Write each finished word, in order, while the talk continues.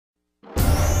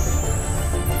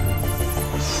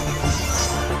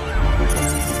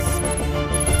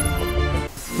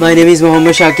My name is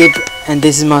Mohammed Saqib and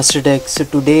this is Master Tech. So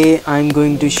today I'm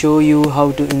going to show you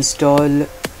how to install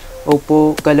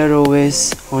Oppo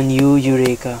ColorOS on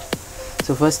Yureka.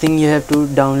 So first thing, you have to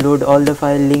download all the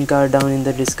file, link are down in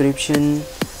the description.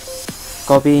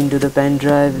 Copy into the pen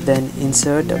drive, then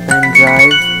insert a pen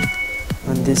drive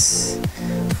on this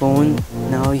phone.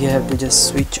 Now you have to just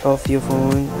switch off your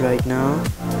phone right now.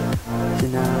 So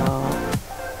now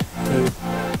hit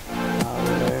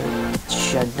power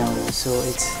shutdown. So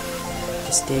it's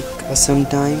just take some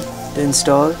time to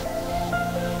install.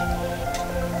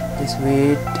 Just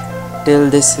wait till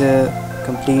this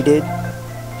completed.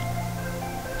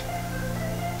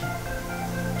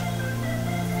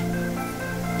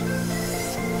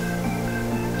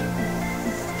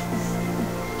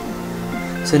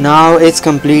 So now it's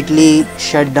completely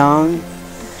shut down.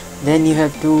 Then you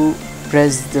have to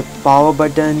press the power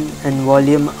button and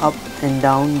volume up and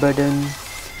down button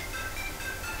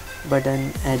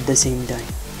at the same time.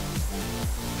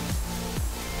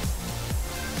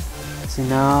 So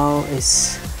now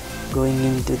it's going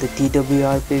into the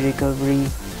TWRP recovery.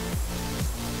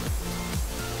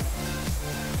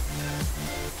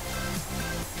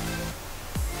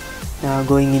 Now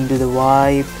going into the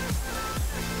wipe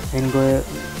and go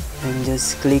and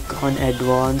just click on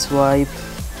advanced wipe.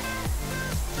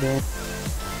 Then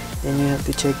you have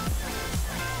to check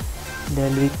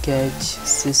dalvick cache,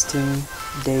 system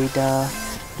data.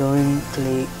 Don't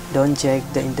check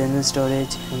the internal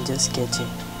storage and just cache it.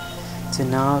 So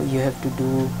now you have to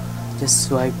do just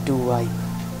swipe to wipe,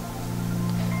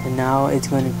 and now it's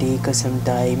gonna take us some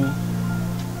time.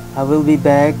 I will be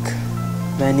back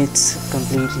when it's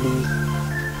completely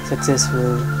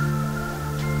successfully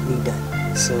done.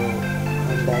 So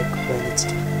I'm back when it's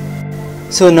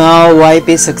done. So now wipe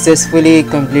is successfully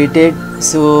completed.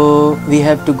 So we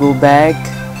have to go back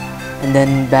and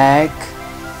then back,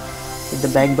 hit the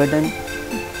back button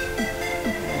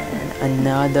and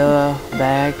another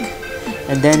back,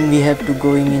 and then we have to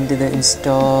going into the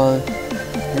install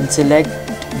and select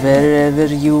wherever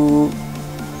you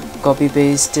copy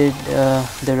pasted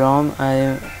the ROM.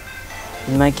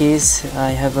 In my case,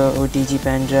 I have a OTG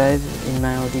pen drive in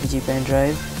my OTG pen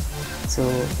drive, so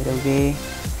it'll be.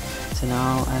 So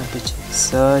now I have to check,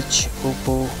 search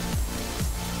Oppo.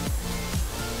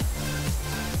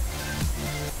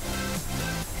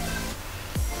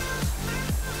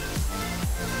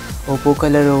 Oppo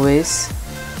ColorOS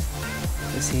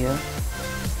is here.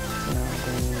 So now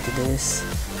going into this,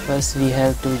 first we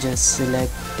have to just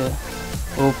select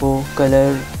Oppo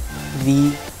Color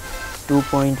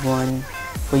V2.1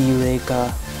 for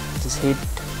Yureka. Just hit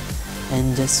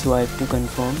and just swipe to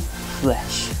confirm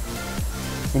flash,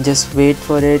 and just wait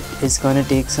for it. It's gonna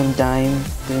take some time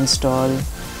to install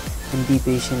and be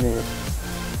patient with it.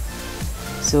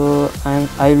 So I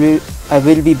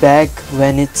will be back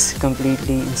when it's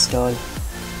completely installed.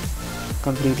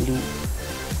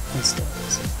 So,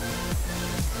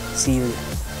 see you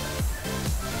later.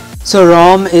 So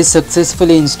ROM is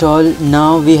successfully installed.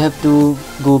 Now we have to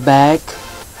go back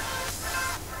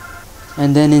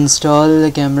and then install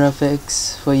the camera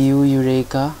fix for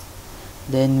Yureka.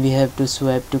 Then we have to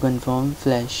swipe to confirm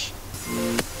flash.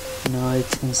 Now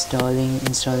it's installing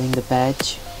the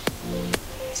patch.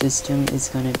 System is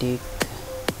gonna take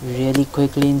really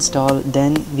quickly install.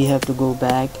 Then we have to go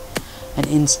back and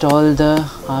install the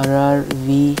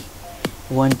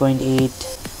RRV1.8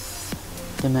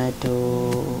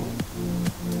 tomato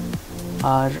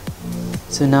R.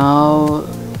 So now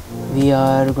we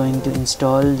are going to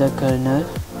install the kernel,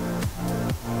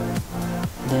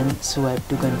 then swipe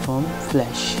to confirm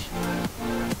flash.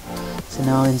 So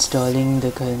now installing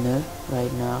the kernel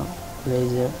right now,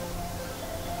 laser.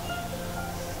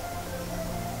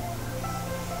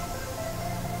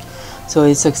 So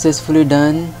it's successfully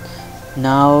done.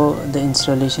 Now the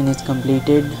installation is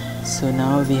completed. So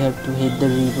now we have to hit the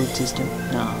reboot system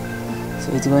now.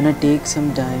 So it's gonna take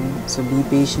some time, so be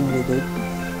patient with it.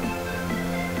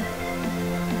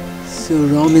 So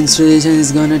ROM installation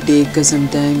is gonna take some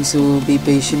time, so be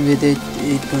patient with it.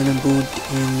 It's gonna boot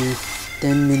in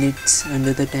 10 minutes,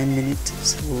 under the 10 minutes,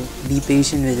 so be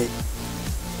patient with it.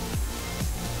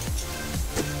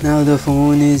 Now the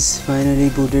phone is finally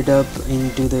booted up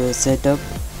into the setup.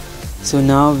 So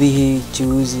now we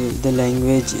choose the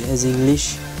language as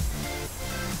English.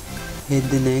 Hit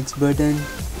the next button.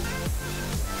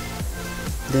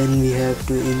 Then we have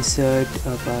to insert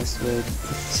a password.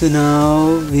 So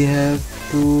now we have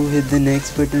to hit the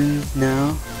next button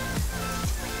now.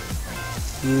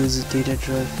 Use data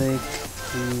traffic.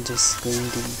 I'm just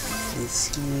going to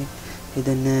disconnect. Hit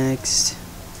the next.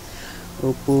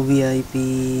 Oppo VIP.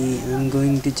 I'm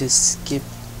going to just skip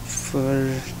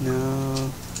for now,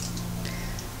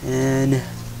 and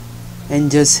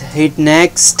just hit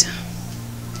next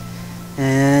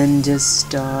and just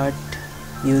start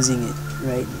using it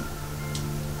right now.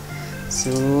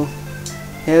 So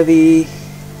here we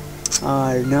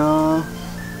are now,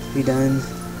 we done.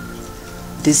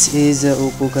 This is a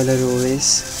Oppo color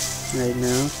OS right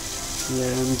now.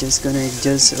 Here I'm just gonna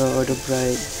adjust auto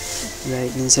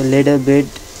brightness a little bit.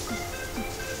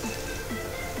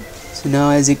 So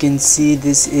now as you can see,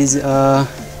 this is a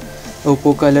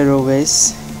Oppo color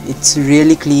OS. It's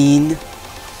really clean,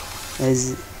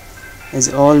 as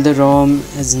all the ROM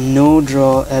has no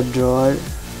app drawer.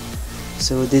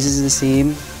 So this is the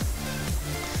same.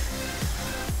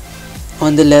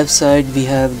 On the left side we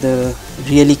have the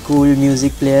really cool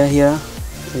music player here.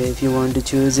 If you want to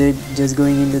choose it, just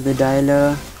going into the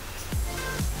dialer,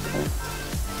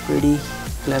 pretty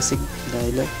classic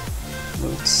dialer, I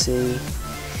would say.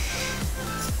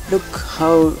 Look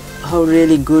how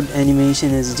really good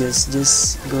animation is,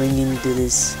 just going into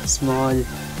this small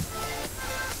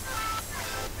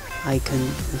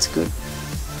icon. It's good,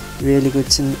 really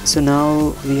good. So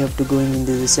now we have to go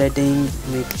into the setting,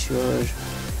 make sure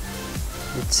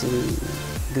it's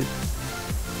good.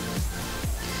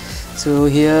 So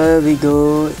here we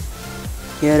go.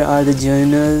 Here are the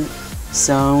journal,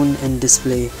 sound and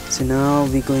display. So now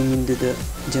we're going into the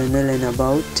journal and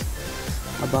about.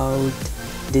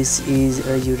 This is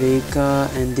a Yureka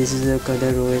and this is a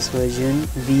color OS version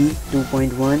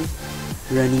V2.1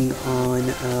 running on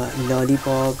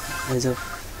Lollipop as of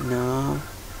now.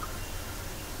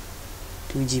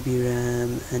 2 GB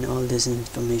RAM and all this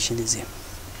information is here.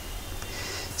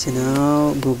 So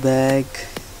now go back,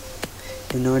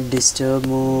 do not disturb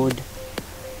mode,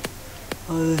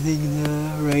 all the things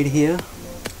are right here.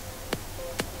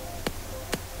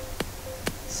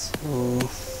 So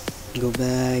go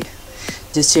back,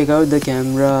 just check out the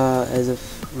camera as of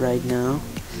right now.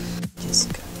 Just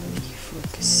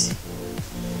refocus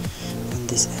on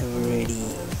this ever ready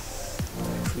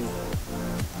battery.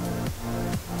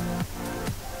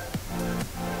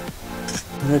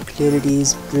 The clarity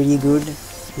is pretty good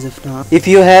as of now. If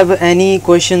you have any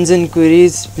questions and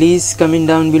queries, please comment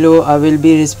down below. I will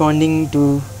be responding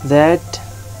to that.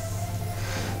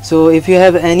 So if you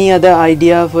have any other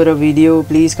idea for a video,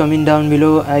 please comment down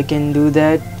below. I can do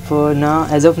that. For now,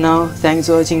 as of now, thanks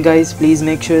for watching guys. Please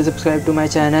make sure to subscribe to my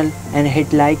channel and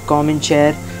hit like, comment,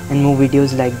 share and more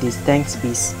videos like this. Thanks,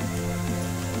 peace.